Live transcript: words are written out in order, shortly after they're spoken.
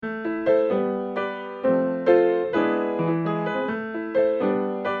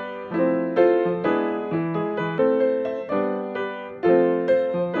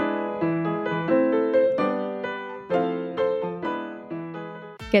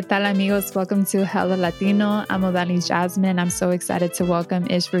¿Qué tal, amigos? Welcome to Hella Latino. I'm Odali Jasmine. I'm so excited to welcome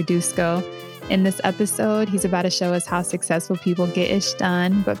Ish Verduzco. In this episode, he's about to show us how successful people get ish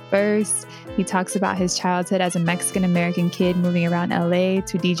done. But first, he talks about his childhood as a Mexican-American kid moving around LA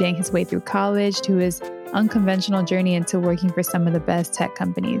to DJing his way through college to his unconventional journey into working for some of the best tech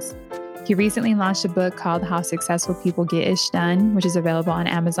companies. He recently launched a book called How Successful People Get Ish Done, which is available on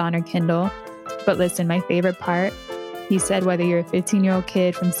Amazon or Kindle. But listen, my favorite part, he said whether you're a 15-year-old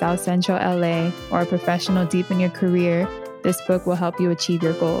kid from South Central LA or a professional deep in your career, this book will help you achieve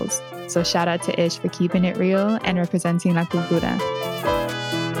your goals. So shout out to Ish for keeping it real and representing la cultura.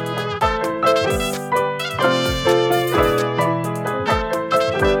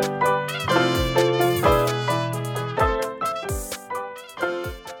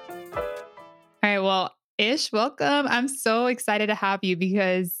 All right, well, Ish, welcome. I'm so excited to have you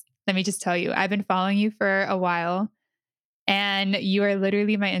because let me just tell you, I've been following you for a while. And you are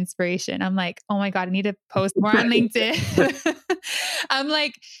literally my inspiration. I'm like, oh my God, I need to post more on LinkedIn. I'm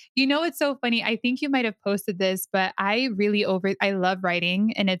like, it's so funny. I think you might have posted this, but I love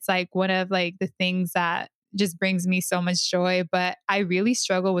writing. And it's like one of like the things that just brings me so much joy. But I really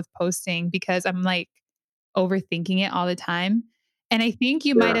struggle with posting because I'm like overthinking it all the time. And I think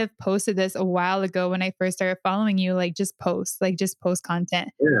you might Yeah, have posted this a while ago when I first started following you, like just post content.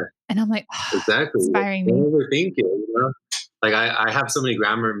 yeah, And I'm like, exactly. inspiring me. Don't overthink it. Like I have so many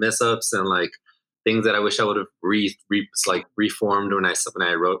grammar mess ups and like things that I wish I would have reformed when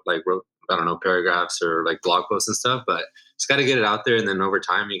I wrote I don't know, paragraphs or like blog posts and stuff. But just got to get it out there, and then over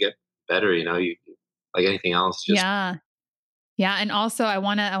time you get better. You like anything else, just Yeah. Yeah, and also I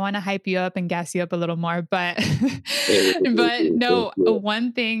wanna hype you up and gas you up a little more, but but no,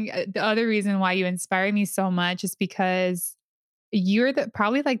 one thing, the other reason why you inspire me so much is because you're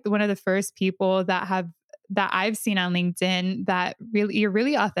probably like one of the first people that I've seen on LinkedIn that really you're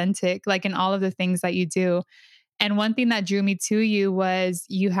really authentic, like in all of the things that you do. And one thing that drew me to you was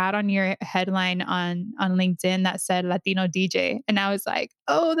you had on your headline on LinkedIn that said Latino DJ. And I was like,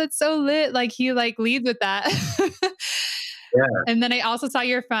 oh, that's so lit. Like he like leads with that. yeah. And then I also saw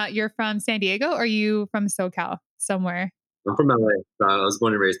you're from San Diego, or are you from SoCal somewhere? I'm from LA. So I was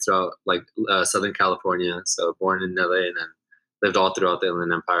born and raised throughout Southern California. So born in LA and then lived all throughout the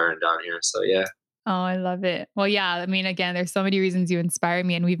Inland Empire and down here. So yeah. Oh, I love it. Well, yeah, I mean, again, there's so many reasons you inspire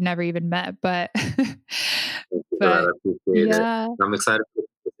me and we've never even met, but Thank you for that. but I appreciate it. yeah. I'm excited for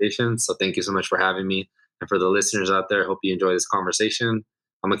the conversation. So thank you so much for having me. And for the listeners out there, hope you enjoy this conversation.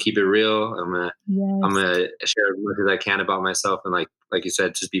 I'm gonna keep it real. I'm Yes. gonna share as much as I can about myself and like you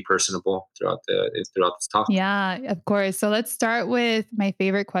said, just be personable throughout this talk. Yeah, of course. So let's start with my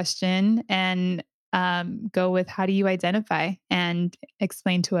favorite question and go with how do you identify and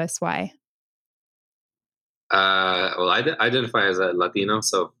explain to us why. I identify as a Latino,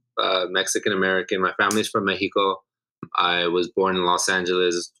 so Mexican American. My family's from Mexico. I was born in Los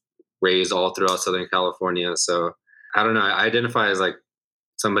Angeles, raised all throughout Southern California. So I don't know. I identify as like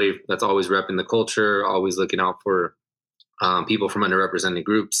somebody that's always repping the culture, always looking out for people from underrepresented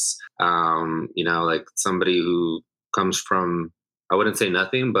groups. Like somebody who comes from, I wouldn't say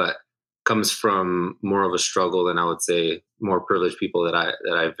nothing, but comes from more of a struggle than I would say more privileged people that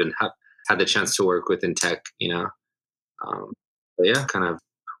I've had the chance to work with in tech. Um, but yeah, kind of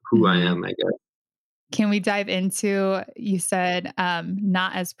who I Mhm. am, I guess. Can we dive into, you said,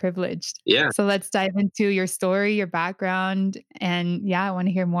 not as privileged. Yeah, So let's dive into your story, your background, and yeah, I want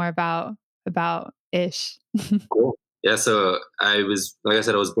to hear more about Ish. cool. Yeah, so like I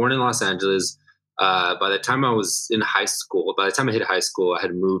said, I was born in Los Angeles. By the time I was in high school, by the time I hit high school, I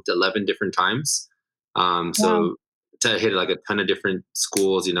had moved 11 different times. Wow. So to hit like a ton of different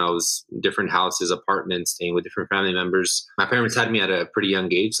schools, I was in different houses, apartments, staying with different family members. My parents had me at a pretty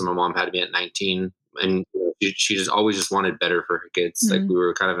young age. So my mom had me at 19, and she just always just wanted better for her kids. Like Mm, we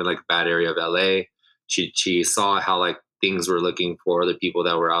were kind of in like a bad area of LA. She saw how like things were looking for other people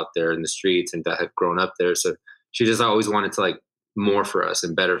that were out there in the streets and that had grown up there. So she just always wanted to like more for us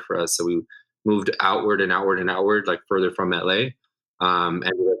and better for us. So we moved outward and outward and outward, like further from LA. Ended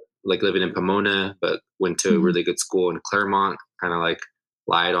up like living in Pomona, but went to a mhm, really good school in Claremont. Kind of like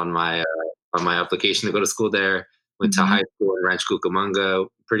lied on my application to go to school there. Went to high mhm. school in Rancho Cucamonga,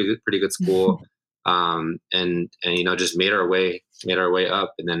 pretty good school. And just made our way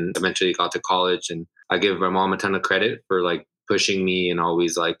up, and then eventually got to college. And I give my mom a ton of credit for like pushing me and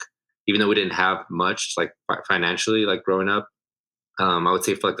always like, even though we didn't have much like financially, like growing up, I would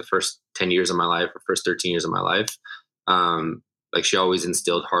say for like the first 10 years of my life or first 13 years of my life, um, like she always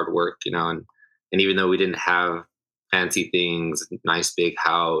instilled hard work, and even though we didn't have fancy things, nice big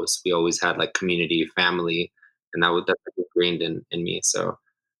house, we always had like community, family, and that's like ingrained in me. So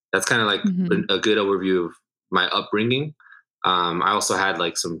that's kind of like Mhm. a good overview of my upbringing. I also had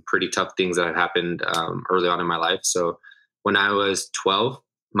like some pretty tough things that had happened early on in my life. So when I was 12,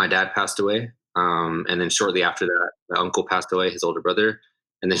 my dad passed away. And then shortly after that, my uncle passed away, his older brother.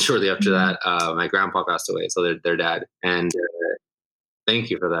 And then shortly after Mhm. that, my grandpa passed away. So their dad. And thank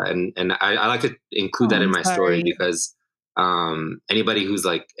you for that. And I like to include Oh, that in I'm my story sorry. because anybody who's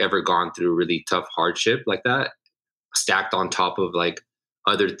like ever gone through really tough hardship like that, stacked on top of like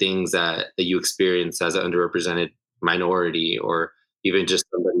other things that you experience as an underrepresented minority, or even just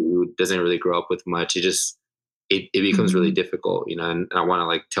somebody who doesn't really grow up with much, it becomes really Mhm. difficult, you know. And I want to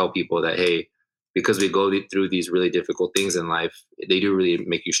like tell people that, hey, because we go through these really difficult things in life, they do really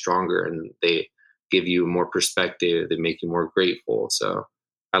make you stronger, and they give you more perspective, they make you more grateful. So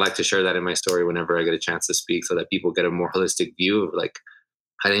I like to share that in my story whenever I get a chance to speak, so that people get a more holistic view of like,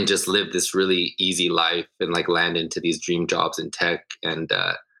 I didn't just live this really easy life and like land into these dream jobs in tech and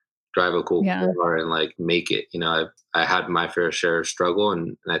drive a cool Yeah. car and like make it. You know, I had my fair share of struggle,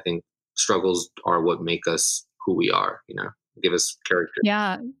 and I think struggles are what make us who we are. You know, give us character.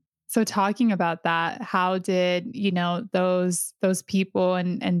 Yeah. So talking about that, how did, those people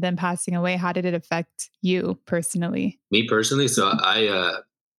and them passing away, how did it affect you personally? Me personally, so I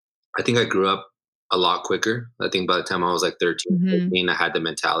think I grew up a lot quicker. I think by the time I was like 13, Mhm. 14, I had the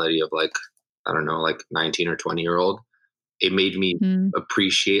mentality of like, I don't know, like 19 or 20-year old. It made me Mm.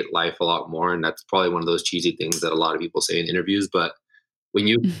 appreciate life a lot more. And that's probably one of those cheesy things that a lot of people say in interviews. But when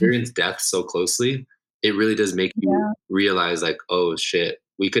you experience death so closely, it really does make you Yeah. realize, like, oh shit,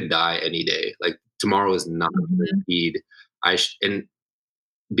 we could die any day. Like tomorrow is not Mhm. guaranteed. And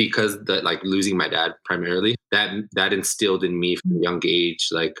because that, like losing my dad primarily, that instilled in me from Mm. a young age,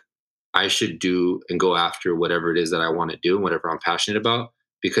 like I should do and go after whatever it is that I want to do and whatever I'm passionate about,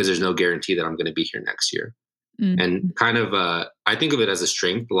 because there's no guarantee that I'm going to be here next year. Mm. And kind of I think of it as a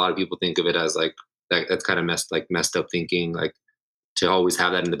strength. A lot of people think of it as like that's kind of messed up thinking, like to always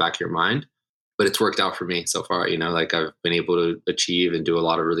have that in the back of your mind. But it's worked out for me so far, you know. Like I've been able to achieve and do a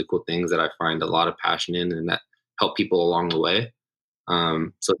lot of really cool things that I find a lot of passion in, and that help people along the way.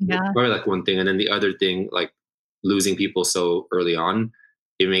 So that's Yeah. probably like one thing. And then the other thing, like losing people so early on,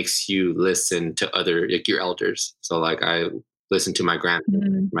 it makes you listen to other, like your elders. So like I listen to my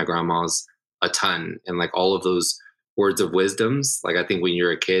grandparents, Mm. my grandmas a ton, and like all of those words of wisdoms. Like I think when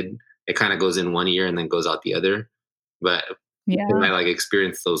you're a kid, it kind of goes in one ear and then goes out the other. But because Yeah. I like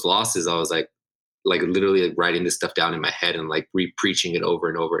experienced those losses, I was like literally like writing this stuff down in my head and like re-preaching it over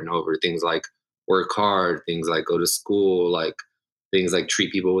and over and over. Things like work hard, things like go to school, like things like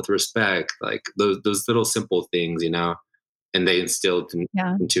treat people with respect, like those little simple things, you know. And they instilled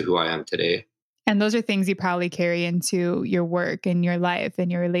Yeah. into who I am today. And those are things you probably carry into your work and your life and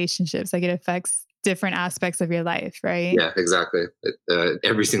your relationships. Like it affects different aspects of your life, right? Yeah, exactly.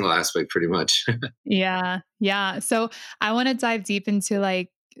 Every single aspect, pretty much. Yeah. Yeah. So I want to dive deep into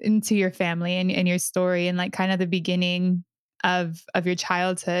into your family and your story and like kind of the beginning of your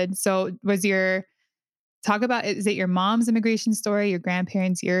childhood. So was your talk about is it your mom's immigration story, your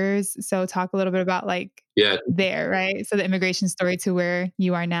grandparents, yours? So talk a little bit about like Yeah. there, right? So the immigration story to where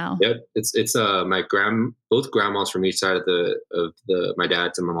you are now. Yep. It's my both grandmas from each side of the my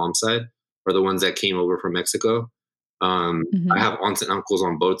dad's and my mom's side are the ones that came over from Mexico. I Mhm. have aunts and uncles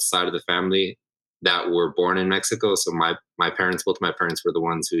on both sides of the family that were born in Mexico. So my parents, both my parents, were the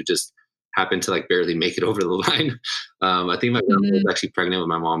ones who just happened to like barely make it over the line. I think my grandma was Mhm. actually pregnant with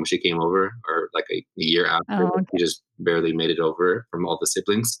my mom when she came over, or like a year after. Oh, She okay. just barely made it over from all the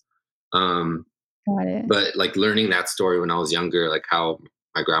siblings. Um, Got it. but like learning that story when I was younger, like how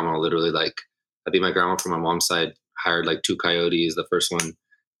my grandma literally like, I think my grandma from my mom's side hired like two coyotes. The first one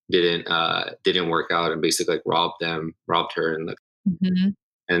didn't work out and basically like robbed her, Mhm.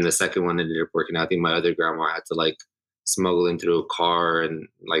 and the second one ended up working out. I think my other grandma had to like smuggle in through a car and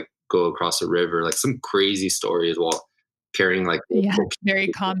like go across a river, like some crazy stories while carrying like Yeah, very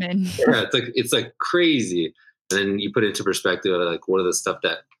common. yeah, it's like crazy. And then you put it into perspective of like what are the stuff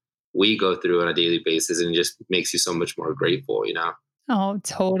that we go through on a daily basis, and it just makes you so much more grateful, you know? Oh,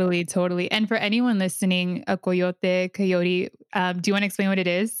 totally, totally. And for anyone listening, a coyote, do you wanna explain what it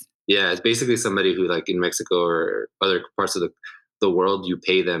is? Yeah, it's basically somebody who like in Mexico or other parts of the world, you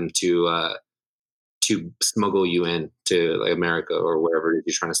pay them to smuggle you in to like America or wherever it is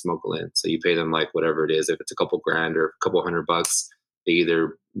you're trying to smuggle in. So you pay them like whatever it is, if it's a couple grand or a couple $100, they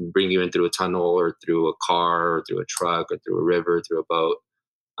either bring you in through a tunnel or through a car or through a truck or through a river, through a boat.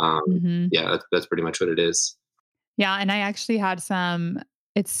 Um, Mhm. yeah, that's pretty much what it is. Yeah, and I actually had some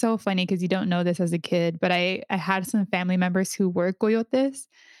it's so funny because you don't know this as a kid, but I had some family members who were coyotes,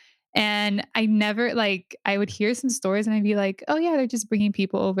 And I never like I would hear some stories and I'd be like, "Oh yeah, they're just bringing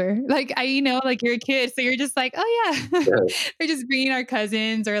people over." Like like you're a kid, so you're just like, "Oh yeah, Yeah, they're just bringing our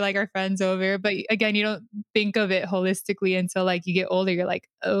cousins or like our friends over." But again, you don't think of it holistically until like you get older. You're like,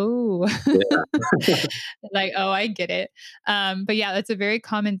 "Oh." yeah, Like, "Oh, I get it." But yeah, that's a very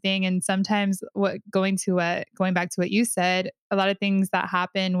common thing, and sometimes going back to what you said, a lot of things that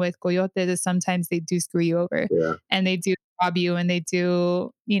happen with coyotes is sometimes they do screw you over, yeah, and they do rob you, and they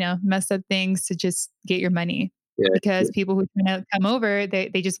do, mess up things to just get your money. yeah. Because people who come over, they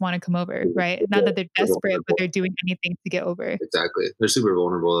just wanna come over, Yeah, right? Not that they're they're desperate, but vulnerable. they're doing anything to get over. Exactly. They're super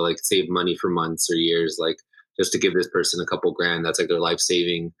vulnerable, like save money for months or years, like just to give this person a couple grand. That's like their life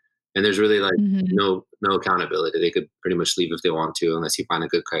saving. And there's really like Mhm. no accountability. They could pretty much leave if they want to, unless you find a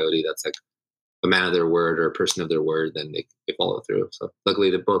good coyote that's like a man of their word or a person of their word, then they follow through. So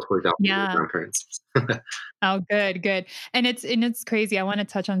luckily they both worked out for their Yeah. grandparents. Oh, good, good. And it's crazy. I want to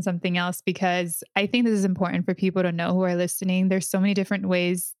touch on something else because I think this is important for people to know who are listening. There's so many different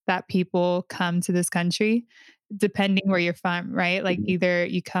ways that people come to this country, depending where you're from, right? Like Mhm. either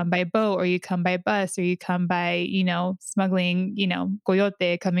you come by boat or you come by bus or you come by, smuggling,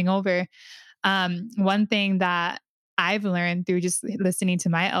 coyote coming over. One thing that I've learned through just listening to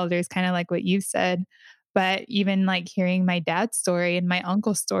my elders, kind of like what you said, but even like hearing my dad's story and my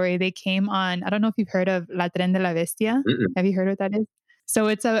uncle's story, they came on. I don't know if you've heard of La Tren de la Bestia. Mm-mm. Have you heard what that is? So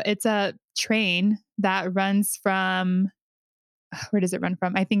it's a train that runs from where does it run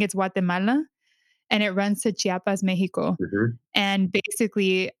from? I think it's Guatemala, and it runs to Chiapas, Mexico. Mhm. And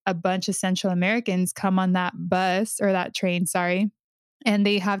basically, a bunch of Central Americans come on that bus or that train, sorry, and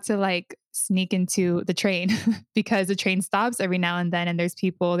they have to like sneak into the train because the train stops every now and then and there's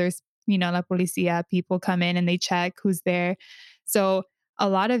la policia, people come in and they check who's there. So a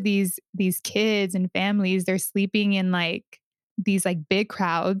lot of these kids and families, they're sleeping in like these like big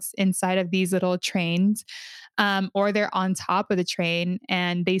crowds inside of these little trains, or they're on top of the train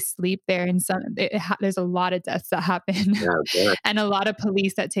and they sleep there and there's a lot of deaths that happen. Yeah, yeah, And a lot of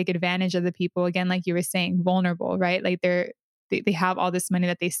police that take advantage of the people, again, like you were saying, vulnerable, right? Like they have all this money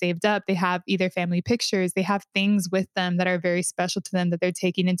that they saved up. They have either family pictures, they have things with them that are very special to them that they're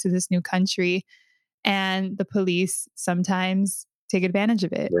taking into this new country. And the police sometimes take advantage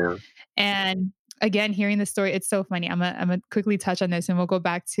of it. yeah. And again, hearing the story, it's so funny. I'm gonna quickly touch on this and we'll go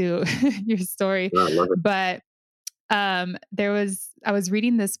back to your story. No, I love it. But I was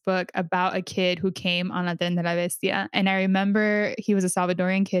reading this book about a kid who came on La Tren de la Bestia, and I remember he was a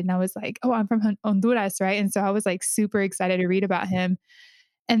Salvadorian kid, and I was like, "Oh, I'm from Honduras, right?" And so I was like super excited to read about him.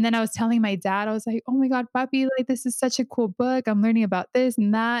 And then I was telling my dad, I was like, "Oh my god, papi, like this is such a cool book. I'm learning about this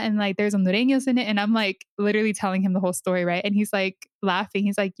and that, and like there's hondureños in it." And I'm like literally telling him the whole story, right? And he's like laughing.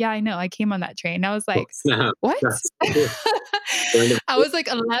 He's like, "Yeah, I know. I came on that train." And I was like, Snap. "What?" That's cool. Learn I was like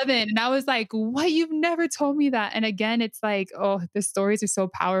 11 and I was like, "What? You've never told me that." And again, it's like, oh, the stories are so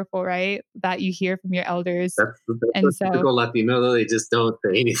powerful, right? That you hear from your elders. that's And a so typical Latino though. They just don't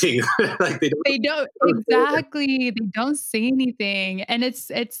say anything. Like they don't don't say it. exactly, they don't say anything. And it's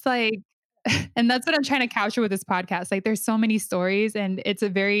like and that's what I'm trying to capture with this podcast. Like there's so many stories and it is a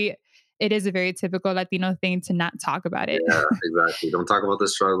very typical Latino thing to not talk about it. Yeah, exactly. Don't talk about the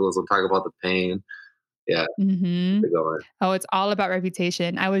struggles. Don't talk about the pain. Yeah, keep Mhm. it going. Oh, it's all about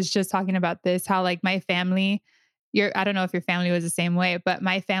reputation. I was just talking about this, how like my family, I don't know if your family was the same way, but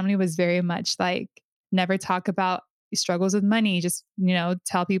my family was very much like never talk about struggles with money, just,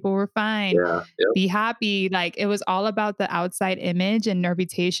 tell people we're fine, Yeah, yep, be happy. Like it was all about the outside image and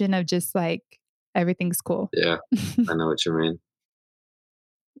reputation of just like everything's cool. yeah. I know what you mean.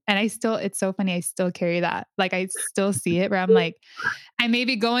 And it's so funny. I still carry that. Like I still see it where I'm like, I may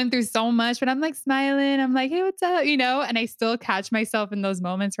be going through so much, but I'm like smiling. I'm like, hey, what's up? And I still catch myself in those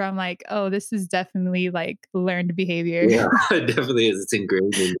moments where I'm like, oh, this is definitely like learned behavior. Yeah, it definitely is. It's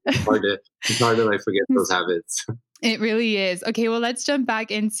ingrained in you. It's hard to like forget those habits. It really is. Okay, well, let's jump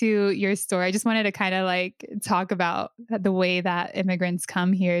back into your story. I just wanted to kind of like talk about the way that immigrants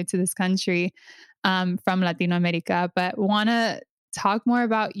come here to this country, from Latino America, but want to talk more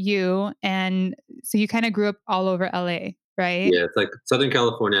about you. And so you kind of grew up all over LA, right? Yeah, it's like Southern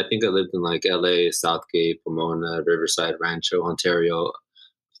California. I think I lived in like LA, Southgate, Pomona, Riverside, Rancho, Ontario,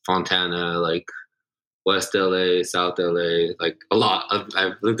 Fontana, like West LA, South LA, like a lot.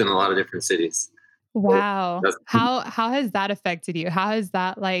 I've lived in a lot of different cities. So Wow. that's How has that affected you? How has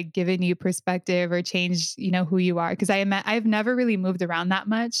that, like, given you perspective or changed, who you are? Because I've never really moved around that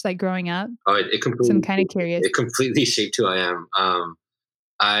much, like, growing up, oh, it so I'm completely kinda shaped curious. it completely shaped who I am.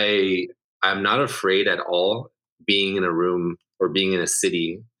 I I'm not afraid at all being in a room or being in a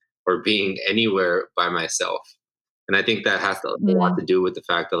city or being anywhere by myself. And I think that has a lot Mm, to do with the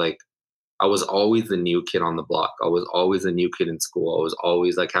fact that like I was always the new kid on the block. I was always the new kid in school. I was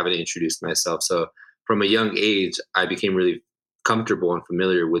always like having to introduce myself. So from a young age, I became really comfortable and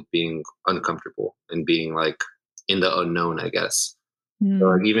familiar with being uncomfortable and being like in the unknown, I guess. So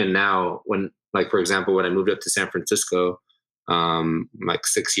mm. like even now, when like for example, when I moved up to San Francisco, like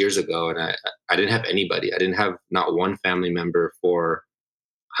 6 years ago, and I didn't have anybody. I didn't have not one family member for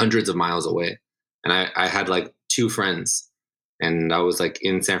hundreds of miles away, and I had like two friends, and I was like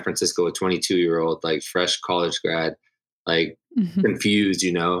in San Francisco, a 22-year-old, like fresh college grad, like confused,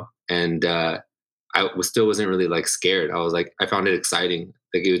 and still wasn't really like scared. I was like, I found it exciting.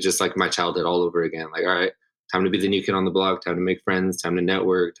 Like it was just like my childhood all over again. Like, all right, time to be the new kid on the block, time to make friends, time to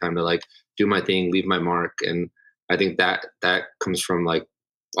network, time to like do my thing, leave my mark. And I think that comes from like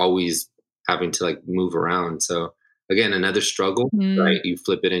always having to like move around. So again, another struggle, Mm. right? You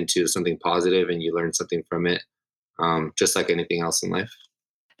flip it into something positive and you learn something from it. Just like anything else in life.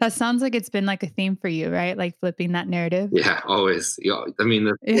 That sounds like it's been like a theme for you, right? Like flipping that narrative. Yeah, always. I mean,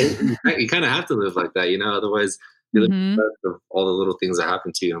 Yeah. you kind of have to live like that, otherwise you live Mhm. the best of all the little things that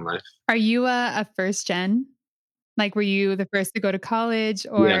happen to you in life. Are you a first gen? Like, were you the first to go to college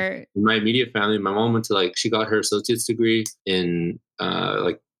Yeah. or My immediate family, my mom went to like, she got her associate's degree in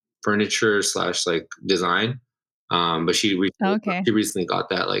like furniture slash like design. But okay. she recently got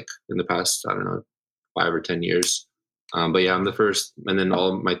that like in the past, I don't know, 5 or 10 years. But yeah, I'm the first, and then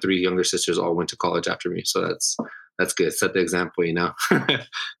all my three younger sisters all went to college after me. So that's good. Set the example.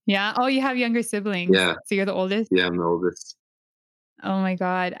 Yeah. Oh, you have younger siblings. Yeah, So you're the oldest? yeah, I'm the oldest. Oh my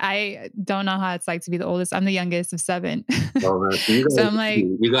god. I don't know how it's like to be the oldest. I'm the youngest of 7. Oh man, so So I'm like,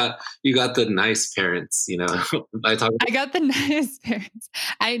 you got the nice parents. I talk. I got the nice parents.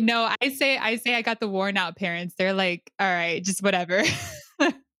 I know. I say I got the worn out parents. They're like, "All right, just whatever."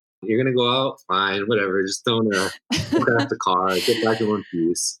 You're gonna go out, fine, whatever. Just don't look at the car, get back in one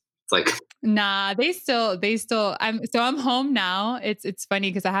piece. It's like, Nah, they still I'm home now. It's funny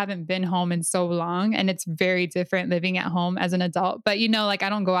because I haven't been home in so long and it's very different living at home as an adult. But like I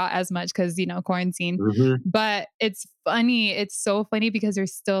don't go out as much because quarantine. mhm, But it's funny. It's so funny because they're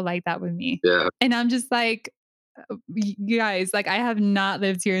still like that with me. yeah, And I'm just like, you guys, like I have not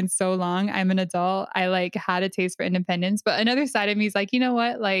lived here in so long. I'm an adult. I like had a taste for independence. But another side of me is like, you know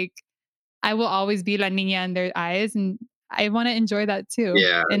what? Like I will always be la niña in their eyes. And I want to enjoy that too.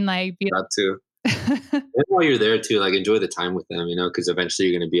 yeah, And like be that too. And while you're there too, like enjoy the time with them, because eventually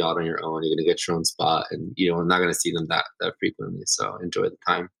you're gonna be out on your own. You're gonna get your own spot, and not gonna see them that frequently. So enjoy the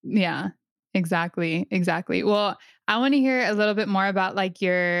time. Yeah, exactly, exactly. Well, I wanna hear a little bit more about, like,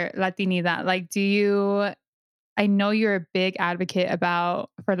 your Latinidad. Like, I know you're a big advocate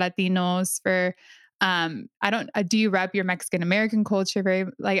for Latinos, I don't do you rep your Mexican American culture very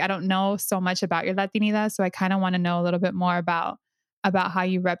like, I don't know so much about your Latinidad, so I kinda wanna know a little bit more about how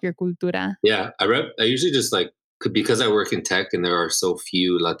you rep your cultura. Yeah, I usually just like because I work in tech and there are so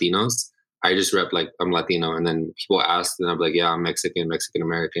few Latinos. I just rep like I'm Latino, and then people ask, and I'm like, yeah, I'm Mexican, Mexican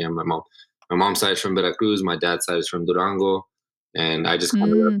American. My mom's side is from Veracruz, my dad's side is from Durango, and I just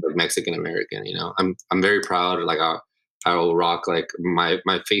kind of rep Mm, like Mexican American. I'm very proud. Like I will rock like my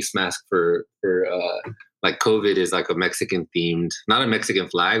face mask for like COVID is like a Mexican themed, not a Mexican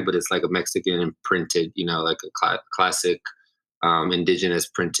flag, but it's like a Mexican printed, like a classic indigenous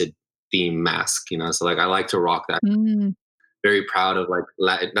printed theme mask. So like I like to rock that. mm, Very proud of like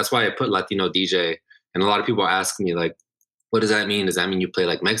Latin. That's why I put Latino DJ. And a lot of people ask me like, what does that mean? Does that mean you play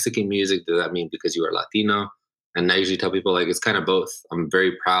like Mexican music? Does that mean because you are Latino? And I usually tell people like it's kind of both. I'm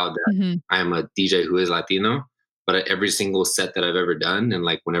very proud that mhm. I am a DJ who is Latino. But at every single set that I've ever done, and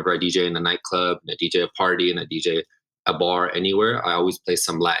like whenever I DJ in a nightclub, and I DJ a party, and I DJ a bar anywhere, I always play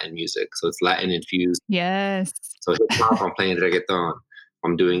some Latin music. So it's Latin infused. Yes. So hip hop, I'm playing reggaeton.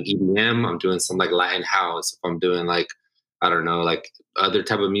 I'm doing EDM. I'm doing some like Latin house. If I'm doing like, I don't know, like other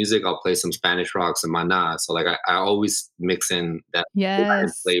type of music, I'll play some Spanish rock, some mana. So like I always mix in that Latin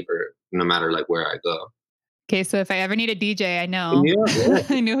Yes. flavor no matter like where I go. Okay, so if I ever need a DJ, I Hit know. me up, yeah,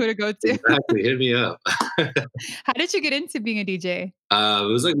 I know who to go to. exactly. Hit me up. How did you get into being a DJ?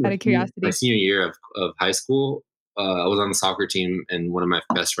 It was like Out of my curiosity. senior year of high school. I was on the soccer team, and one of my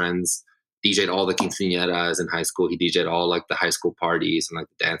best friends DJ'd all the quinceañeras in high school. He DJ'd all like the high school parties and like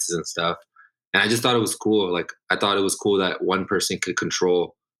the dances and stuff. And I just thought it was cool. Like I thought it was cool that one person could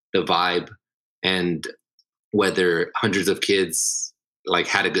control the vibe and whether hundreds of kids like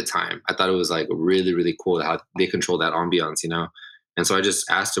had a good time. I thought it was like really, really cool how they control that ambiance. And so I just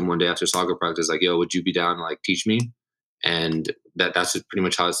asked him one day after soccer practice, like, yo, would you be down to like teach me? And that's just pretty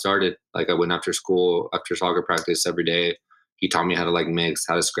much how it started. Like I went after school, after soccer practice every day. He taught me how to like mix,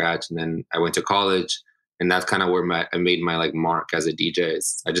 how to scratch. And then I went to college And that's kind of where I made my like mark as a DJ.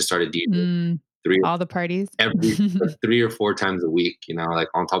 I just started DJing Mm, three all the parties. every 3 or 4 times a week, like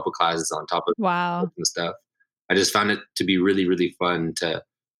on top of classes, on top of Wow. and stuff. I just found it to be really, really fun to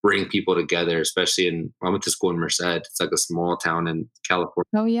bring people together, especially I went to school in Merced. It's like a small town in California.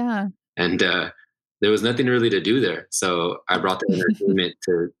 Oh, yeah. And there was nothing really to do there. So I brought the entertainment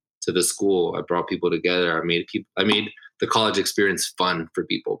to the school. I brought people together. I made the college experience fun for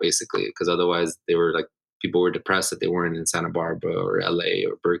people basically, because otherwise they were like, people were depressed that they weren't in Santa Barbara or LA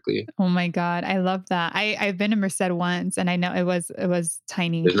or Berkeley. Oh my God. I love that. I've been to Merced once and I know it was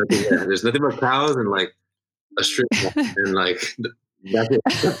tiny. There's nothing but cows and like a strip mall and like that's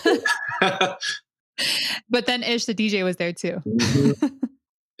it. But then Ish, the DJ, was there too. Mhm.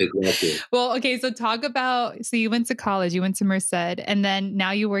 Exactly. Well, okay, so talk about so you went to college, you went to Merced, and then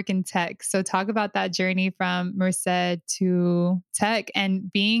now you work in tech. So talk about that journey from Merced to tech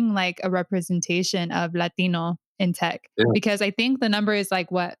and being like a representation of Latino in tech. Yeah. Because I think the number is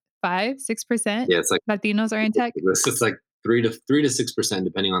like what, 5, 6% Yeah, it's like Latinos are in tech? it's like 3 to 6%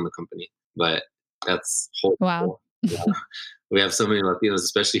 depending on the company, but that's Wow. horrible. Yeah. We have so many Latinos,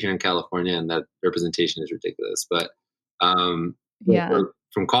 especially here in California, and that representation is ridiculous. But Yeah.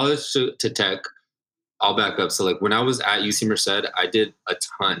 from college to tech, I'll back up. So like when I was at UC Merced, I did a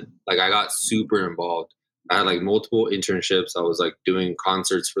ton. Like I got super involved. I had like multiple internships. I was like doing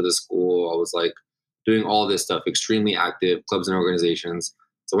concerts for the school. I was like doing all this stuff, extremely active, clubs and organizations.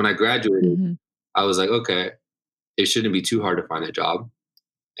 So when I graduated, Mhm. I was like, okay, it shouldn't be too hard to find a job.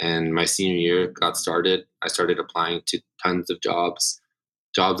 And my senior year got started. I started applying to tons of jobs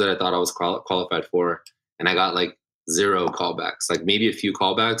that I thought I was qualified for. And I got like zero callbacks, like maybe a few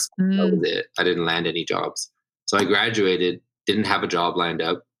callbacks. That was Mm. it. I didn't land any jobs. So I graduated, didn't have a job lined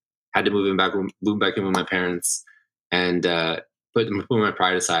up, had to move back in with my parents and put my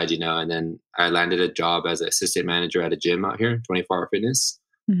pride aside, and then I landed a job as an assistant manager at a gym out here, 24 Hour Fitness.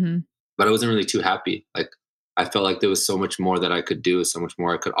 Mhm. But I wasn't really too happy. Like I felt like there was so much more that I could do, so much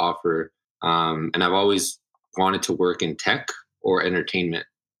more I could offer. And I've always wanted to work in tech or entertainment.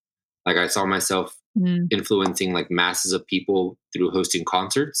 Like I saw myself Mm. influencing like masses of people through hosting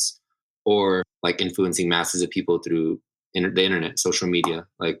concerts or like influencing masses of people through the internet, social media,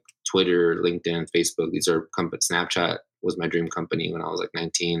 like Twitter, LinkedIn, Facebook. These are Snapchat was my dream company when I was like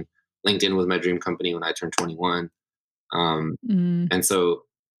 19. LinkedIn was my dream company when I turned 21. Mm. And so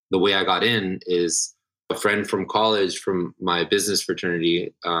the way I got in is a friend from college from my business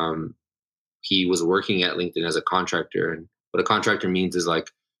fraternity. He was working at LinkedIn as a contractor. And what a contractor means is like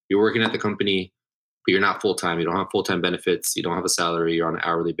you're working at the company, but you're not full time. You don't have full time benefits. You don't have a salary. You're on an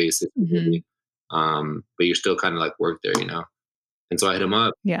hourly basis. Mhm. But you're still kind of like work there. And so I hit him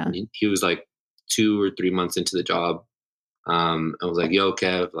up. Yeah. And he was like 2 or 3 months into the job. I was like, yo,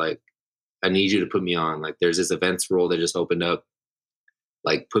 Kev, like, I need you to put me on. Like, there's this events role that just opened up.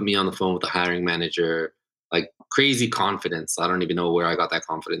 Like, put me on the phone with the hiring manager. Like, crazy confidence. I don't even know where I got that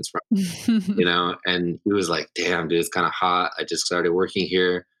confidence from. And he was like, damn, dude, it's kind of hot. I just started working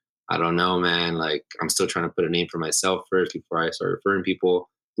here. I don't know, man. Like, I'm still trying to put a name for myself first before I start referring people.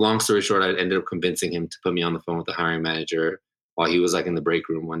 Long story short, I ended up convincing him to put me on the phone with the hiring manager while he was like in the break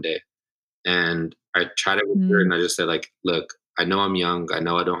room one day. And I tried it with her Mm. and I just said, like, look, I know I'm young. I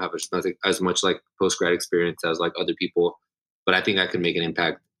know I don't have as much like post grad experience as like other people, but I think I can make an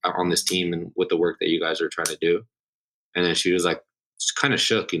impact on this team and with the work that you guys are trying to do. And then she was like, kind of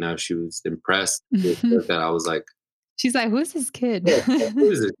shook, she was impressed that I was like, She's like, "Who's this kid?" yeah, who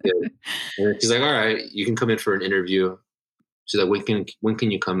is this kid? And she's like, all right, you can come in for an interview. She's like, when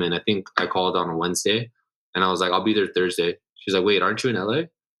can you come in? I think I called on a Wednesday and I was like, I'll be there Thursday. She's like, wait, aren't you in LA?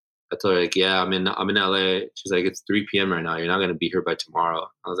 I told her like, yeah, I'm in LA. She's like, it's 3 p.m. right now. You're not gonna be here by tomorrow.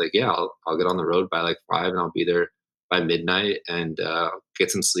 I was like, yeah, I'll get on the road by like 5 and I'll be there by midnight and get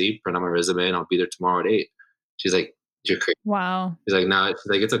some sleep, print out my resume, and I'll be there tomorrow at 8. She's like, you're crazy. Wow. She's like, nah. She's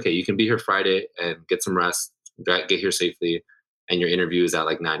like, it's okay. You can be here Friday and get some rest, get here safely, and your interview is at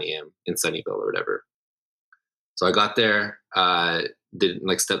like 9 a.m. in Sunnyvale or whatever. So I got there, did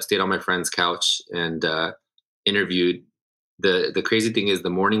like stayed on my friend's couch and interviewed. The crazy thing is the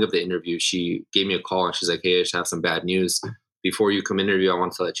morning of the interview, she gave me a call and she's like, hey, I just have some bad news. Before you come interview, I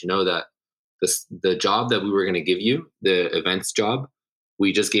want to let you know that the job that we were going to give you, the events job,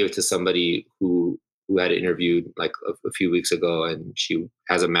 we just gave it to somebody who had interviewed like a few weeks ago, and she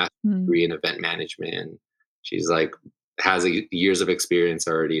has a master's Mm. degree in event management. And she's like has years of experience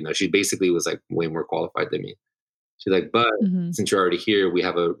already. She basically was like way more qualified than me. She's like, but Mhm. since you're already here, we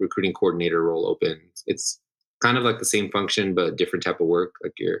have a recruiting coordinator role open. It's kind of like the same function, but different type of work.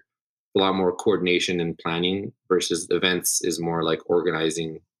 Like you're a lot more coordination and planning versus events is more like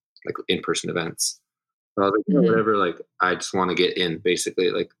organizing like in-person events. So I was like, "Yeah, Hmm. whatever, like, I just wanna get in,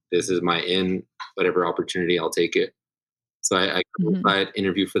 basically, like, this is my in, whatever opportunity, I'll take it." So I Hmm. qualified,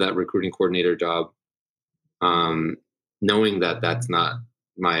 interviewed for that recruiting coordinator job, um, knowing that that's not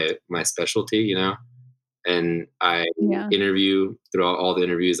my specialty, and I Yeah. interview throughout all the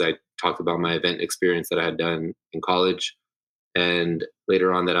interviews, I talked about my event experience that I had done in college, and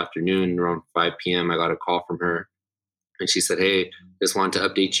later on that afternoon, around 5 p.m., I got a call from her, and she said, "Hey, just wanted to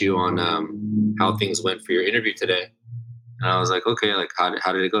update you on, how things went for your interview today." And I was like, "Okay, like, how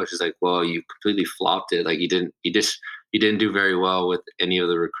did it go?" She's like, "Well, you completely flopped it. Like, you didn't do very well with any of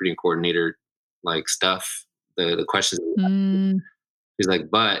the recruiting coordinator, like, stuff, the questions." Mm, She's like,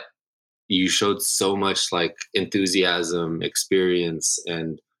 "But you showed so much, like, enthusiasm, experience,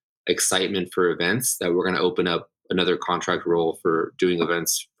 and excitement for events that we're gonna open up another contract role for doing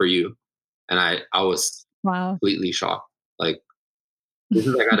events for you." And I was wow. completely shocked. Like, this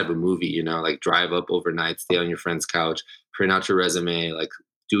is like out of a movie, like drive up overnight, stay on your friend's couch, print out your resume, like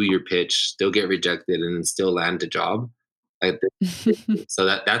do your pitch, still get rejected, and then still land a job. Like, so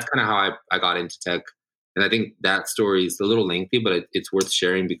that's kind of how I got into tech. And I think that story is a little lengthy, but it's worth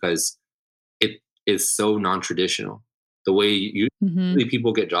sharing because it is so non-traditional. The way Hmm. usually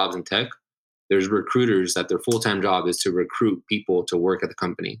people get jobs in tech, there's recruiters that their full-time job is to recruit people to work at the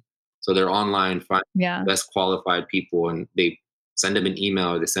company. So they're online, find Yeah. best qualified people, and they send them an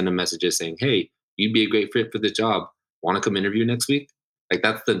email or they send them messages saying, "Hey, you'd be a great fit for the job. Want to come interview next week?" Like,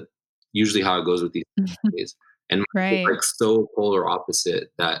 that's the usually how it goes with these days. And it's Right. like so polar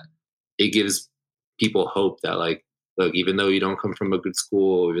opposite that it gives people hope that, like, look, even though you don't come from a good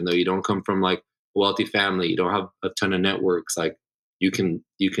school, even though you don't come from like a wealthy family, you don't have a ton of networks, like, you can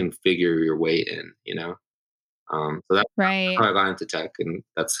figure your way in. So that's Right. how I got into tech, and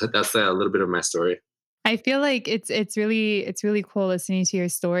that's a little bit of my story. I feel like it's really cool listening to your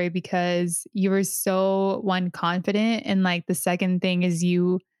story because you were so one confident, and like the second thing is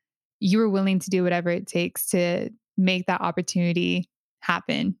you were willing to do whatever it takes to make that opportunity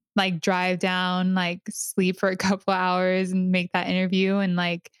happen. Like drive down, like sleep for a couple hours and make that interview. And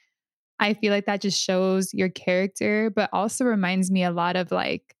like I feel like that just shows your character, but also reminds me a lot of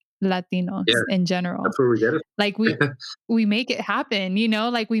like Yeah, Latinos in general. that's where we get Like it. we make it happen,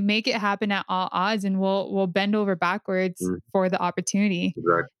 like we make it happen at all odds, and we'll bend over backwards Mm, for the opportunity.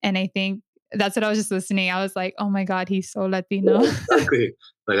 exactly. And I think that's what I was just listening. I was like, "Oh my god, he's so Latino." Yeah, exactly.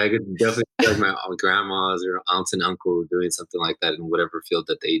 Like, I could definitely see, like, my grandmas or aunts and uncle doing something like that in whatever field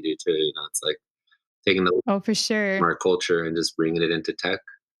that they do too. It's like taking the Oh, for sure. from our culture and just bringing it into tech.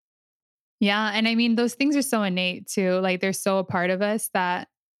 Yeah, and I mean, those things are so innate too. Like they're so a part of us that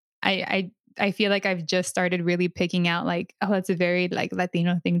I feel like I've just started really picking out like, oh, that's a very like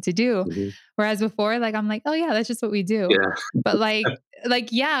Latino thing to do. Mhm. Whereas before, like I'm like, oh yeah, that's just what we do. Yeah, But like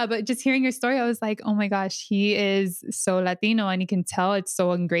yeah, but just hearing your story, I was like, oh my gosh, he is so Latino and you can tell it's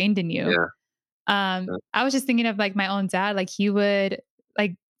so ingrained in you. yeah, yeah. I was just thinking of like my own dad, like he would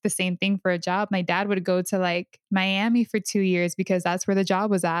like the same thing for a job. My dad would go to like Miami for 2 years because that's where the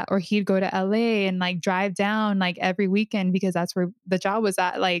job was at, or he'd go to LA and like drive down like every weekend because that's where the job was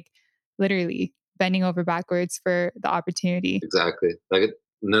at, like literally bending over backwards for the opportunity. Exactly. Like,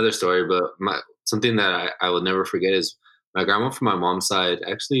 another story, but my something that I will never forget is my grandma from my mom's side.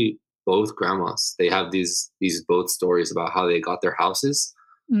 Actually, both grandmas, they have these both stories about how they got their houses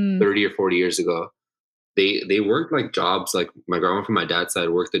Mm, 30 or 40 years ago. They worked like jobs. Like, my grandma from my dad's side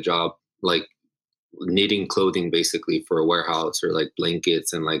worked a job like knitting clothing basically for a warehouse, or like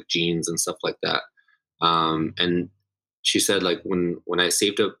blankets and like jeans and stuff like that. And she said, like, when I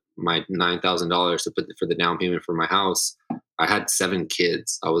saved up my $9,000 to put for the down payment for my house, I had 7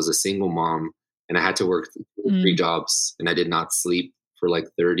 kids. I was a single mom, and I had to work three mm. jobs, and I did not sleep for like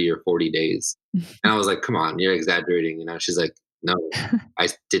 30 or 40 days. And I was like, "Come on, you're exaggerating." She's like, "No, I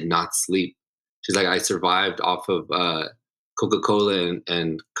did not sleep." She's like, "I survived off of Coca Cola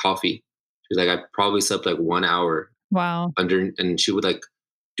and coffee." She's like, "I probably slept like 1 hour Wow. under," and she would like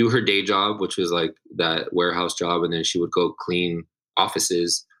do her day job, which was like that warehouse job, and then she would go clean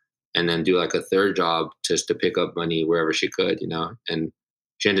offices, and then do like a third job just to pick up money wherever she could. And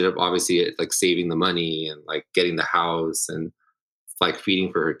she ended up obviously like saving the money and like getting the house and like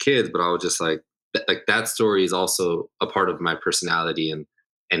feeding for her kids. But I was just like, like, that story is also a part of my personality,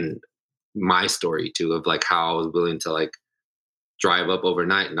 and my story too, of like how I was willing to like drive up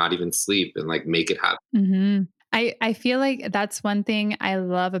overnight, not even sleep, and like make it happen. Mhm. I feel like that's one thing I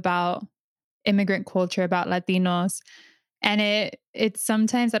love about immigrant culture, about Latinos. And it's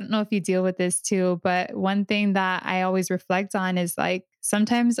sometimes I don't know if you deal with this too, but one thing that I always reflect on is like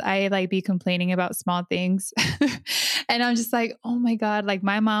sometimes I like be complaining about small things. And I'm just like, oh my God, like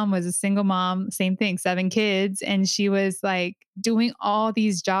my mom was a single mom, same thing, 7 kids. And she was like doing all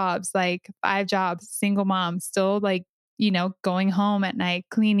these jobs, like 5 jobs, single mom, still like, going home at night,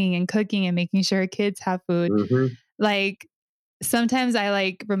 cleaning and cooking and making sure her kids have food. Hmm. Like sometimes I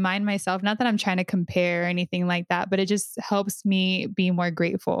like remind myself, not that I'm trying to compare or anything like that, but it just helps me be more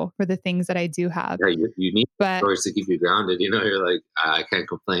grateful for the things that I do have. Yeah, you need But stories to keep you grounded. You're like, I can't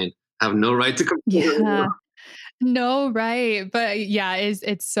complain. I have no right to complain right yeah, now. no, right. But yeah,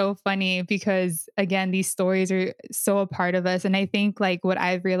 it's so funny because again, these stories are so a part of us. And I think like what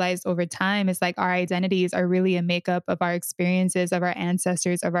I've realized over time is like our identities are really a makeup of our experiences, of our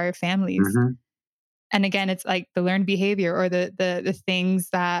ancestors, of our families. Hmm. And again, it's like the learned behavior or the things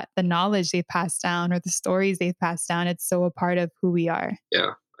that the knowledge they've passed down or the stories they've passed down. It's so a part of who we are. Yeah,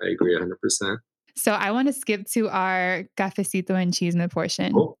 I agree 100%. So I want to skip to our cafecito and chisme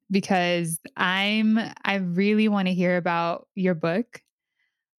portion Cool. because I really want to hear about your book.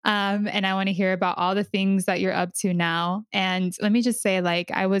 And I want to hear about all the things that you're up to now. And let me just say,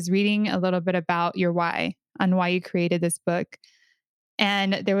 like, I was reading a little bit about your why on why you created this book.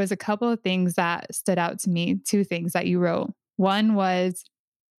 And there was a couple of things that stood out to me, 2 things that you wrote. One was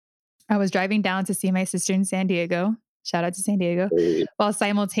I was driving down to see my sister in San Diego. Shout out to San Diego, Hey, while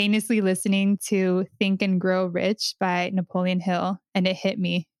simultaneously listening to Think and Grow Rich by Napoleon Hill. And it hit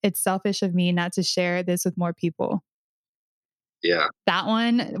me. It's selfish of me not to share this with more people. yeah, That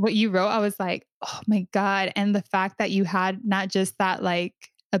one, what you wrote, I was like, oh my God. And the fact that you had not just that like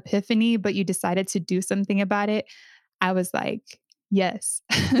epiphany, but you decided to do something about it, I was like, yes.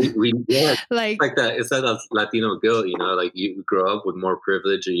 we yeah, Like, like that. It's like that Latino guilt. Like you grow up with more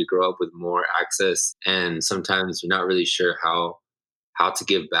privilege, or you grow up with more access, and sometimes you're not really sure how to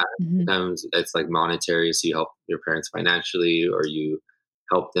give back. mhm, Sometimes it's like monetary, so you help your parents financially, or you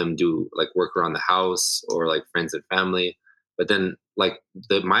help them do like work around the house, or like friends and family. But then, like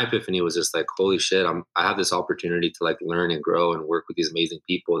my epiphany was just like, holy shit! I have this opportunity to like learn and grow and work with these amazing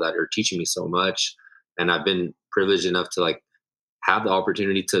people that are teaching me so much, and I've been privileged enough to like have the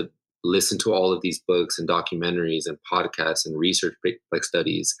opportunity to listen to all of these books and documentaries and podcasts and research like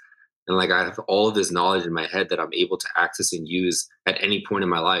studies, and like I have all of this knowledge in my head that I'm able to access and use at any point in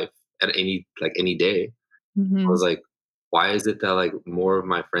my life, at any day. I was mhm, like, why is it that like more of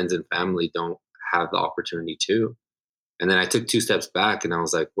my friends and family don't have the opportunity to? And then I took 2 steps back and I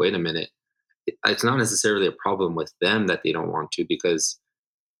was like, wait a minute, it's not necessarily a problem with them that they don't want to, because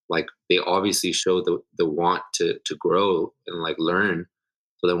like they obviously show the want to grow and like learn.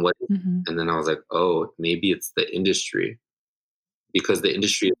 So then what? mhm. And then I was like, oh, maybe it's the industry, because the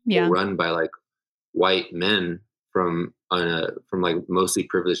industry is still Yeah. run by like white men from like mostly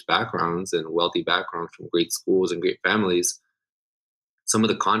privileged backgrounds and wealthy backgrounds from great schools and great families. Some of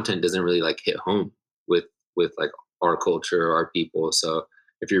the content doesn't really like hit home with like our culture or our people. So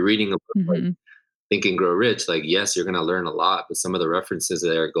if you're reading a book like Mhm. Think and Grow Rich, like yes, you're gonna learn a lot, but some of the references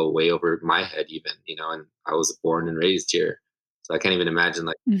there go way over my head even, and I was born and raised here. So I can't even imagine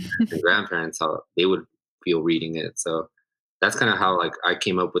like and grandparents how they would feel reading it. So that's kind of how like I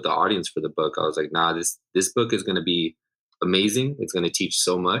came up with the audience for the book. I was like, nah, this book is gonna be amazing. It's gonna teach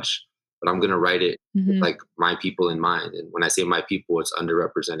so much, but I'm gonna write it with Mhm. like my people in mind. And when I say my people, it's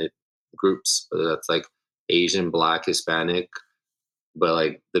underrepresented groups, whether that's like Asian, Black, Hispanic, but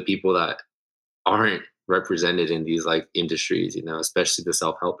like the people that aren't represented in these like industries, especially the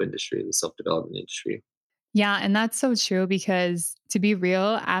self-help industry, the self-development industry. Yeah, and that's so true because to be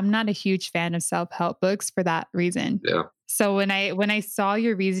real, I'm not a huge fan of self-help books for that reason. Yeah. So when I saw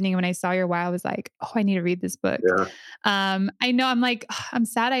your reasoning, when I saw your why, I was like, "Oh, I need to read this book." Yeah. I know I'm like, I'm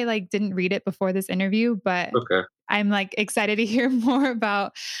sad I like didn't read it before this interview, but Okay. I'm like excited to hear more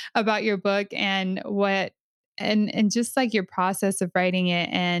about your book and what and just like your process of writing it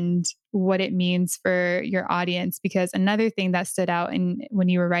and what it means for your audience. Because another thing that stood out in when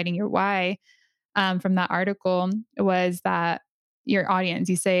you were writing your why from that article was that your audience,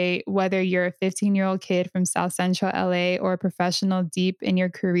 you say, whether you're a 15-year-old kid from South Central LA or a professional deep in your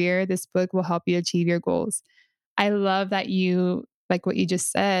career, this book will help you achieve your goals. I love that you, like what you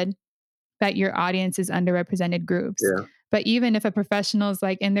just said, that your audience is underrepresented groups. Yeah. But even if a professional is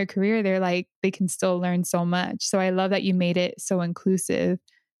like in their career, they're like, they can still learn so much. So I love that you made it so inclusive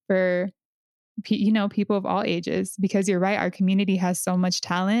for, people of all ages, because you're right. Our community has so much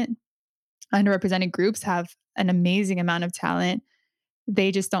talent. Underrepresented groups have an amazing amount of talent.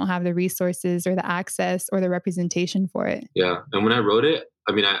 They just don't have the resources or the access or the representation for it. Yeah. And when I wrote it,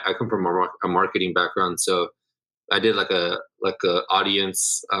 I mean, I come from a marketing background, so I did like a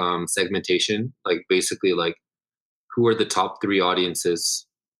audience segmentation, like basically like who are the top three audiences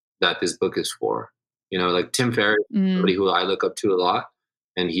that this book is for. Like Tim Ferriss, Mm, somebody who I look up to a lot,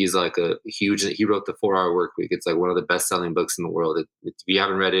 and he's like a huge. He wrote the 4 Hour Work Week. It's like one of the best selling books in the world. If you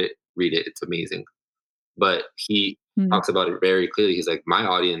haven't read it, read it. It's amazing. But he mm, talks about it very clearly. He's like, my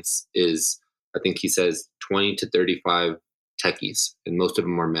audience is, I think he says, 20 to 35 techies, and most of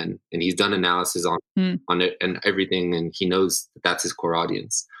them are men. And he's done analysis mm, on it and everything, and he knows that that's his core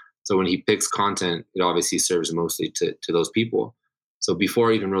audience. So when he picks content, it obviously serves mostly to those people. So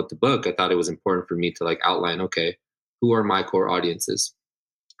before I even wrote the book, I thought it was important for me to like outline, okay, who are my core audiences,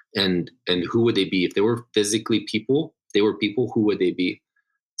 and who would they be if they were physically people? They were people. Who would they be?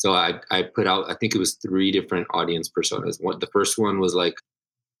 So I put out, I think it was 3 different audience personas. The first one was like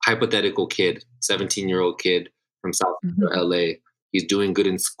hypothetical kid, 17-year-old kid from South mhm, LA. He's doing good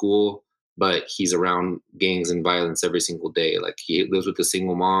in school, but he's around gangs and violence every single day. Like he lives with a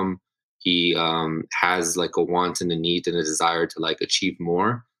single mom. He has like a want and a need and a desire to like achieve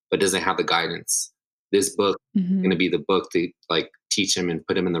more, but doesn't have the guidance. This book is going mhm, to be the book to like teach him and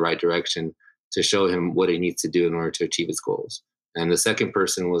put him in the right direction to show him what he needs to do in order to achieve his goals. And the second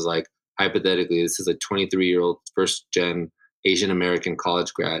person was like, hypothetically, this is a 23-year-old first gen Asian American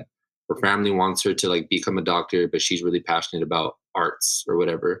college grad. Her family wants her to like become a doctor, but she's really passionate about arts or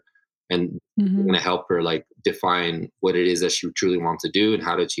whatever. And we're mhm, going to help her like define what it is that she truly wants to do and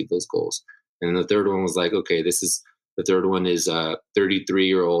how to achieve those goals. And then the third one was like, okay, the third one is a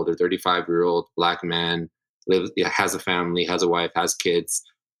 33-year-old or 35-year-old Black man, has a family, has a wife, has kids,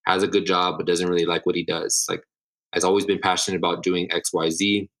 has a good job, but doesn't really like what he does. Like, has always been passionate about doing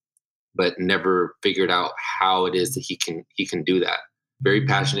XYZ, but never figured out how it is that he can do that. Very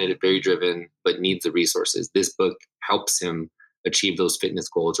passionate, very driven, but needs the resources. This book helps him achieve those fitness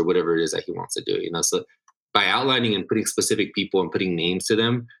goals or whatever it is that he wants to do. So by outlining and putting specific people and putting names to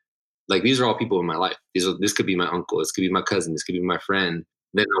them, like these are all people in my life. This could be my uncle, this could be my cousin, this could be my friend.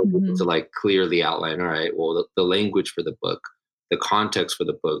 Then I was able to mhm. like clearly outline, all right, well, the language for the book, the context for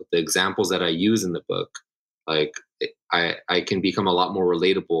the book, the examples that I use in the book, like I can become a lot more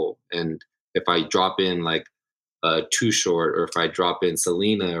relatable. And if I drop in like Too Short, or if I drop in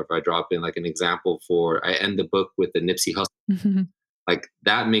Selena, or if I drop in like an example for, I end the book with the Nipsey Hussle, like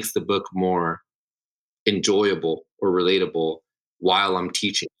that makes the book more enjoyable or relatable while I'm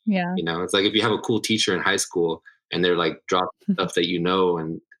teaching. Yeah. It's like if you have a cool teacher in high school and they're like dropping stuff that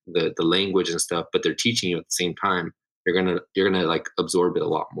and the language and stuff, but they're teaching you at the same time, you're gonna like absorb it a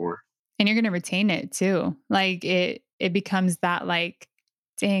lot more. And you're gonna retain it too. Like it becomes that like,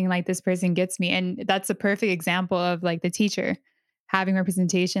 dang, like this person gets me. And that's a perfect example of like the teacher having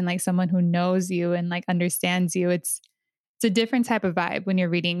representation, like someone who knows you and like understands you. It's a different type of vibe when you're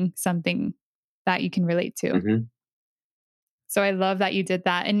reading something that you can relate to. Hmm. So I love that you did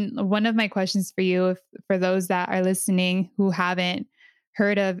that. And one of my questions for you, if, for those that are listening who haven't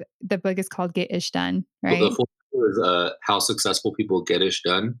heard of the book, is called Get Ish Done, So the right? full title is How Successful People Get Ish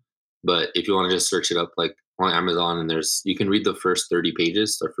Done. But if you want to just search it up like on Amazon, and you can read the first 30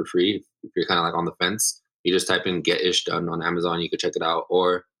 pages so for free if you're kind of like on the fence. You just type in Get Ish Done on Amazon, you can check it out,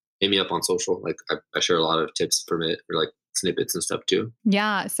 or hit me up on social. Like I share a lot of tips from it, or like snippets and stuff too.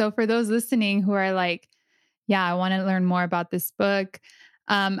 Yeah. So for those listening who are like, yeah, I want to learn more about this book.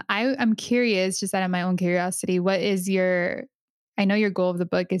 I'm curious, just out of my own curiosity, what is your, I know your goal of the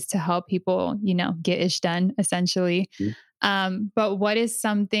book is to help people, get ish done essentially. Mhm. But what is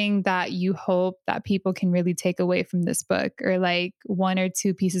something that you hope that people can really take away from this book, or like one or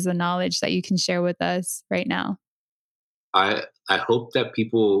two pieces of knowledge that you can share with us right now? I hope that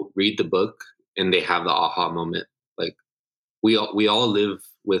people read the book and they have the aha moment. Like we all live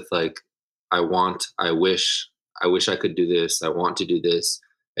with like, I wish I could do this, I want to do this,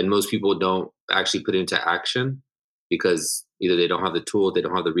 and most people don't actually put it into action because either they don't have the tool, they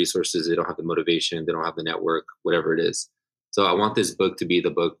don't have the resources, they don't have the motivation, they don't have the network, whatever it is. So I want this book to be the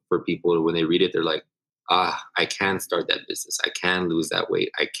book for people when they read it, they're like, I can start that business, I can lose that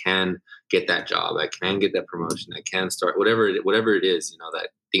weight, I can get that job, I can get that promotion, I can start whatever it is, that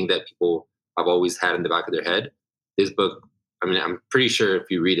thing that people have always had in the back of their head. This book, I mean, I'm pretty sure if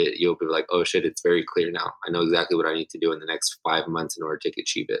you read it, you'll be like, oh shit, it's very clear now. I know exactly what I need to do in the next 5 months in order to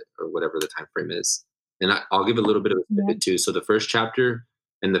achieve it, or whatever the time frame is. And I'll give a little bit of a Yeah. snippet too. So the first chapter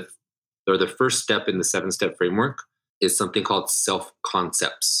and the first step in the 7-step framework is something called self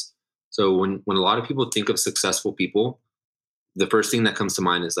concepts. So when a lot of people think of successful people, the first thing that comes to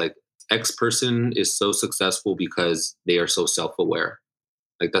mind is like, X person is so successful because they are so self aware.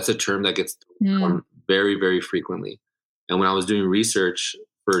 Like that's a term that gets Mm, very, very frequently. And when I was doing research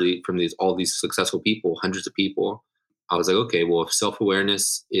from all these successful people, hundreds of people, I was like, okay, well, if self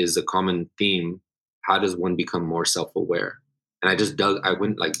awareness is a common theme, how does one become more self-aware? And I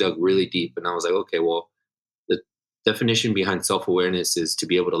went like dug really deep, and I was like, okay, well, the definition behind self-awareness is to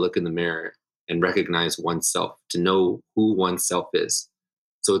be able to look in the mirror and recognize oneself, to know who oneself is.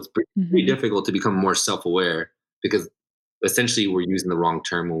 So it's pretty Hmm. difficult to become more self-aware because essentially we're using the wrong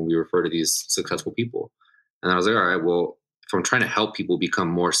term when we refer to these successful people. And I was like, all right, well, if I'm trying to help people become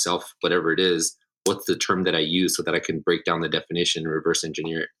more self, whatever it is, what's the term that I use so that I can break down the definition and reverse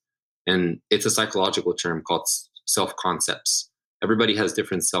engineer it? And it's a psychological term called self concepts. Everybody has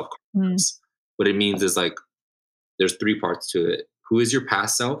different self Mm. concepts. What it means is like there's three parts to it. Who is your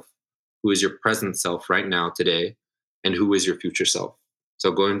past self? Who is your present self right now, today? And who is your future self?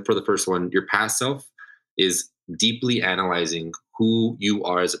 So, going for the first one, your past self is deeply analyzing who you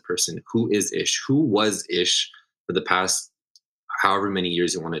are as a person. Who is Ish? Who was Ish for the past however many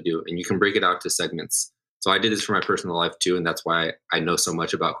years you want to do? And you can break it out to segments. So, I did this for my personal life too. And that's why I know so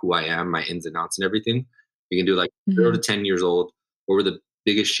much about who I am, my ins and outs, and everything. You can do like 0 to Hmm. 10 years old. What were the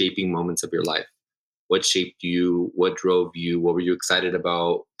biggest shaping moments of your life? What shaped you? What drove you? What were you excited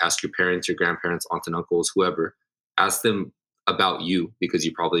about? Ask your parents, your grandparents, aunts and uncles, whoever. Ask them about you because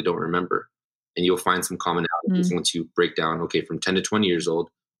you probably don't remember. And you'll find some commonalities Mm. once you break down, okay, from 10 to 20 years old,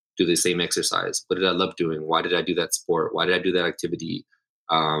 do the same exercise. What did I love doing? Why did I do that sport? Why did I do that activity?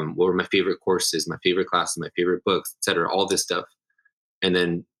 What were my favorite courses, my favorite classes, my favorite books, etc. All this stuff. And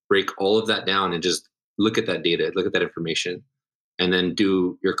then break all of that down and just look at that data, look at that information, and then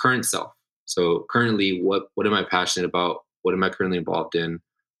do your current self. So currently, what am I passionate about? What am I currently involved in?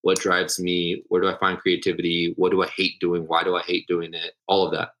 What drives me? Where do I find creativity? What do I hate doing? Why do I hate doing it? All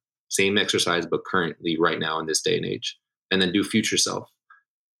of that. Same exercise, but currently, right now, in this day and age. And then do future self.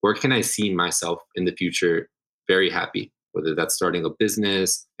 Where can I see myself in the future very happy? Whether that's starting a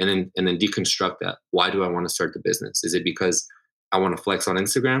business, and then deconstruct that. Why do I want to start the business? Is it because I want to flex on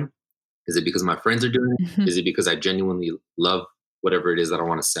Instagram? Is it because my friends are doing it? Mhm. Is it because I genuinely love whatever it is that I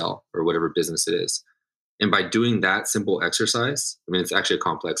want to sell or whatever business it is? And by doing that simple exercise, I mean, it's actually a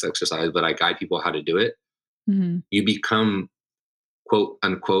complex exercise, but I guide people how to do it. Mhm. You become quote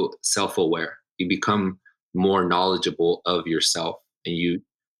unquote self aware. You become more knowledgeable of yourself, and you're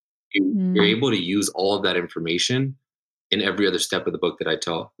Mm. able to use all of that information in every other step of the book that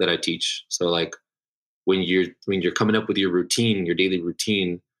I teach. So like when you're coming up with your routine, your daily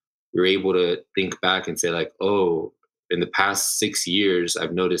routine, you're able to think back and say like, oh, in the past 6 years,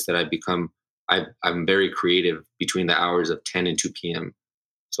 I've noticed that I'm very creative between the hours of 10 and 2 p.m.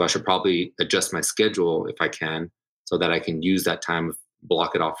 So I should probably adjust my schedule if I can, so that I can use that time,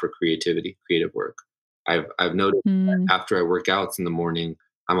 block it off for creativity, creative work. I've noticed Mm. that after I work out in the morning,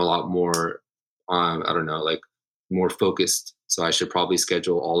 I'm a lot more, I don't know, like more focused. So I should probably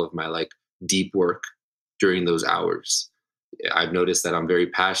schedule all of my like deep work during those hours. I've noticed that I'm very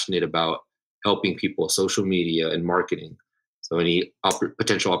passionate about helping people, social media and marketing. So any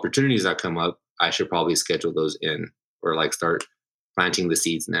potential opportunities that come up, I should probably schedule those in, or like start planting the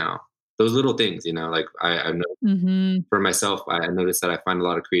seeds now. Those little things, like I know Mhm. for myself, I noticed that I find a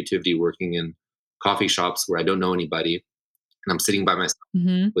lot of creativity working in coffee shops where I don't know anybody and I'm sitting by myself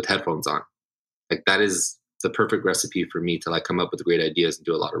Mhm. with headphones on. Like that is the perfect recipe for me to like come up with great ideas and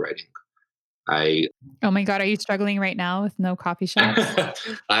do a lot of writing. I Oh my god, are you struggling right now with no coffee shops?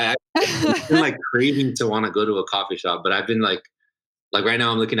 I've been like craving to want to go to a coffee shop, but I've been like right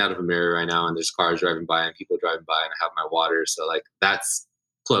now I'm looking out of a mirror right now and there's cars driving by and people driving by and I have my water. So like that's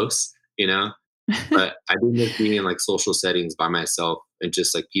close. But I do miss being in like social settings by myself and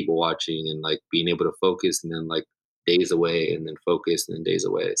just like people watching and like being able to focus and then like days away and then focus and then days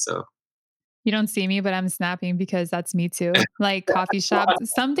away. So You don't see me, but I'm snapping because that's me too. Like coffee shops.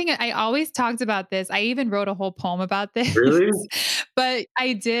 Something I always talked about this. I even wrote a whole poem about this. really? But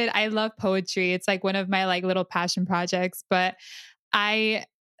I did. I love poetry. It's like one of my like little passion projects, but I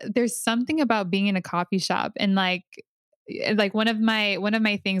there's something about being in a coffee shop and like one of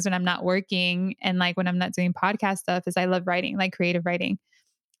my things when I'm not working and like when I'm not doing podcast stuff is I love writing, like creative writing.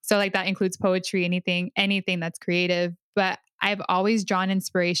 So like that includes poetry, anything that's creative. But I've always drawn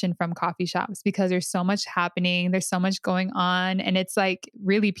inspiration from coffee shops because there's so much happening, there's so much going on, and it's like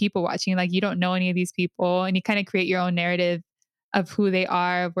really people watching. Like you don't know any of these people, and you kind of create your own narrative of who they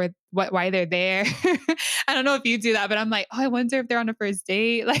are, why they're there. I don't know if you do that, but I'm like, oh, I wonder if they're on a first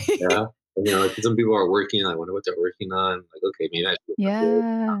date. Like, Yeah. Like some people are working. I wonder what they're working on. Like, okay, maybe I should look up there.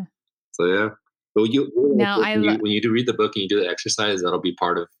 yeah. So yeah. But Now I lo- when you do read the book and you do the exercise, that'll be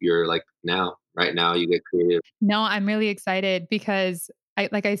part of your like now. Right now, you get creative. no, I'm really excited because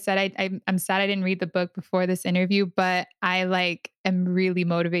like I said, I'm sad I didn't read the book before this interview, but I like am really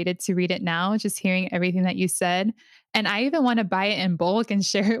motivated to read it now, just hearing everything that you said. And I even want to buy it in bulk and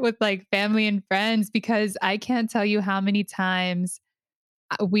share it with like family and friends because I can't tell you how many times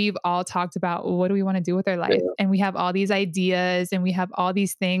we've all talked about what do we want to do with our life, Yeah. and we have all these ideas and we have all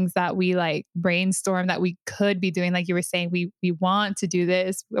these things that we like brainstorm that we could be doing. Like you were saying, we want to do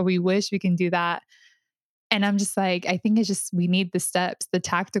this or we wish we can do that. And I'm just like, I think it's just we need the steps, the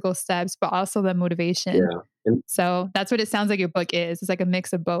tactical steps, but also the motivation. Yeah. And So that's what it sounds like your book is. It's like a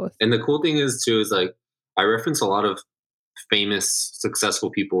mix of both. the cool thing is too is like I reference a lot of famous, successful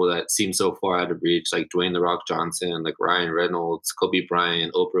people that seem so far out of reach, like Dwayne the Rock Johnson, like Ryan Reynolds, Kobe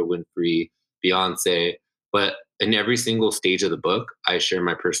Bryant, Oprah Winfrey, Beyonce. But in every single stage of the book, I share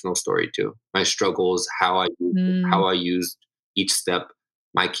my personal story too, my struggles, Mm, how I used each step,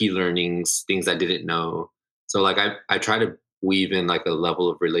 my key learnings, things I didn't know. So like I try to weave in like a level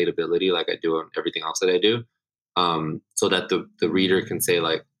of relatability, like I do on everything else that I do, so that the reader can say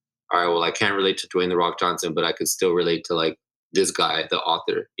like, all right, well, I can't relate to Dwayne the Rock Johnson, but I could still relate to like this guy, the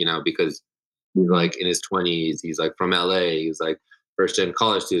author, because he's mhm. like in his 20s, he's like from LA, he's like first gen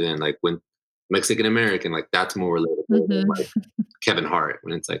college student, like when Mexican American, like that's more relatable than Mhm. like Kevin Hart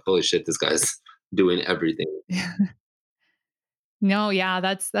when it's like, holy shit, this guy's doing everything. No, yeah,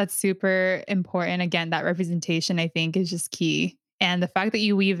 that's super important. Again, that representation I think is just key. And the fact that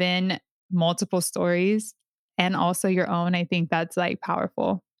you weave in multiple stories and also your own, I think that's like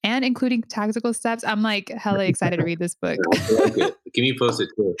powerful. And including tactical steps. I'm like hella excited to read this book. I like it. Keep me posted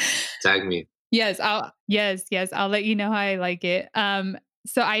too. Tag me. Yes, I'll let you know how I like it.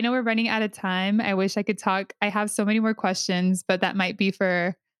 So I know we're running out of time. I wish I could talk. I have so many more questions, but that might be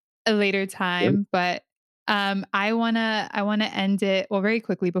for a later time. But I wanna end it well very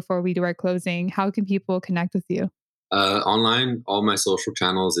quickly before we do our closing. How can people connect with you? Online, all my social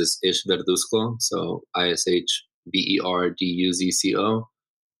channels is Ish Verduzco, so ISHVERDUZCO.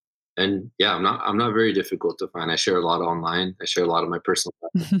 And yeah, I'm not very difficult to find. I share a lot online. I share a lot of my personal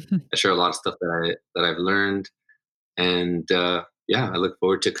life. I share a lot of stuff that I've learned, and yeah, I look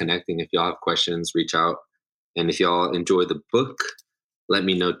forward to connecting. If y'all have questions, reach out, and if y'all enjoy the book, let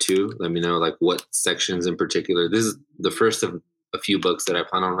me know too. Let me know like what sections in particular. This is the first of a few books that I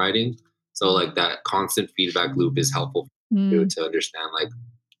plan on writing, so like that constant feedback loop is helpful Mm, to understand like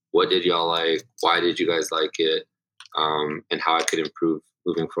what did y'all like, why did you guys like it, and how I could improve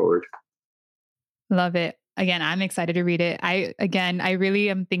moving forward. love it. Again, I'm excited to read it. I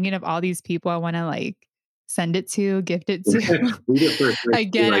really am thinking of all these people I want to like send it to, gift it to. Read it first,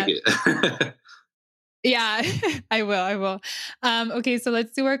 make sure you Again, like it. yeah, I will. Okay, so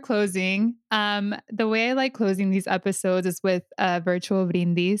let's do our closing. The way I like closing these episodes is with a virtual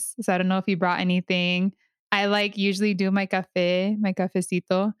brindis. So I don't know if you brought anything. I like usually do my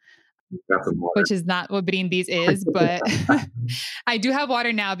cafecito, Got some water. which is not what brindis is, but I do have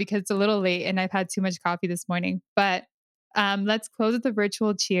water now because it's a little late and I've had too much coffee this morning. But let's close with the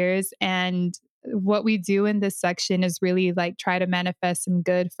virtual cheers. And what we do in this section is really like try to manifest some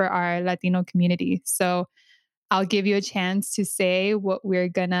good for our Latino community. So I'll give you a chance to say what we're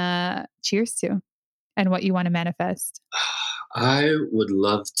gonna cheers to and what you want to manifest. I would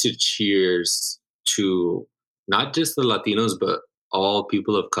love to cheers to not just the Latinos, but all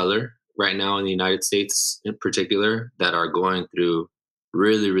people of color right now in the United States in particular that are going through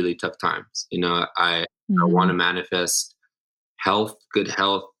really, really tough times. I want to Mhm. manifest health, good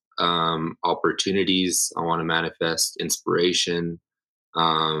health, opportunities. I want to manifest inspiration,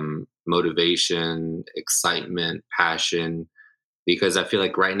 motivation, excitement, passion, because I feel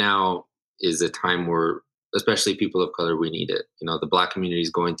like right now is a time where, especially people of color, we need it. The Black community is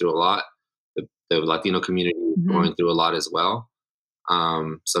going through a lot. The Latino community is Mhm. going through a lot as well.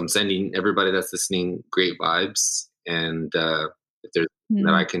 So I'm sending everybody that's listening great vibes, and if there's something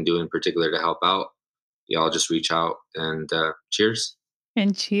that I Mm. can do in particular to help out, y'all just reach out and cheers.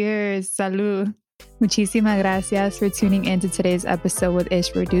 And cheers. Salud. Muchísimas gracias for tuning into today's episode with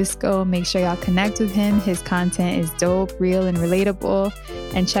Ish Verduzco. Make sure y'all connect with him. His content is dope, real, and relatable.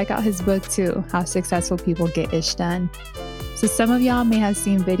 And check out his book too, How Successful People Get Ish Done. So some of y'all may have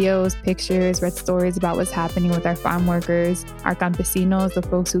seen videos, pictures, read stories about what's happening with our farm workers. Our campesinos, the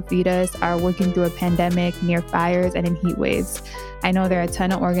folks who feed us, are working through a pandemic, near fires, and in heat waves. I know there are a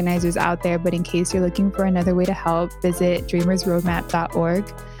ton of organizers out there, but in case you're looking for another way to help, visit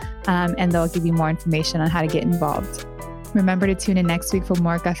dreamersroadmap.org. And they'll give you more information on how to get involved. Remember to tune in next week for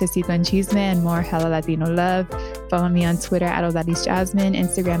more Cafecito and Chisme and more Hella Latino love. Follow me on Twitter at Odalis Jasmine,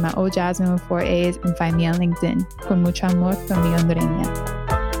 Instagram at OJasmine with 4 A's, and find me on LinkedIn. Con mucho amor from mi hondureña.